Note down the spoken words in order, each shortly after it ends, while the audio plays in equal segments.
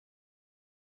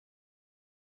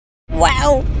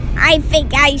know. I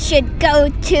think I should go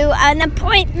to an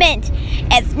appointment.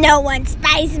 If no one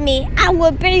spies me, I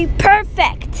will be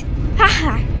perfect.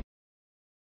 Haha.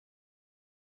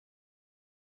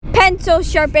 Pencil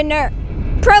Sharpener.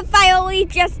 Profily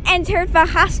just entered the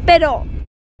hospital.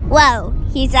 Whoa,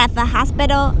 he's at the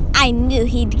hospital? I knew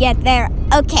he'd get there.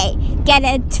 Okay, get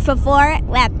it before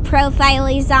that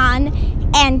Profily's on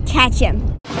and catch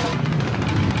him.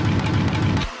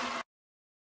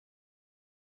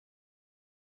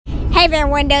 Hey there,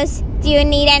 Windows. Do you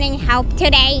need any help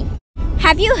today?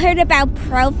 Have you heard about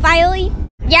Profily?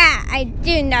 Yeah, I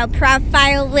do know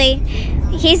Profily.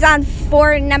 He's on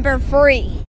floor number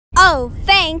 3. Oh,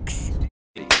 thanks.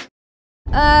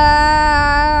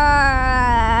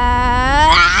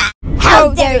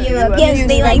 How dare you abuse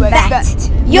me like that?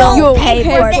 You'll pay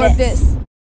for this.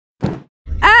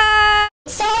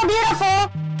 So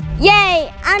beautiful.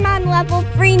 Yay, I'm on level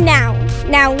 3 now.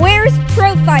 Now where's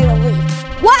Profily?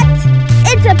 What?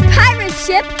 It's a pirate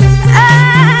ship?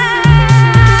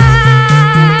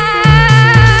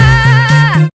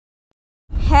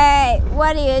 Hey,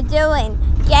 what are you doing?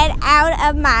 Get out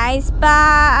of my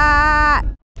spot.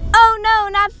 Oh no,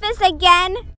 not this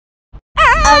again.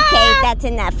 Okay, that's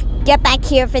enough. Get back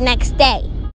here for next day.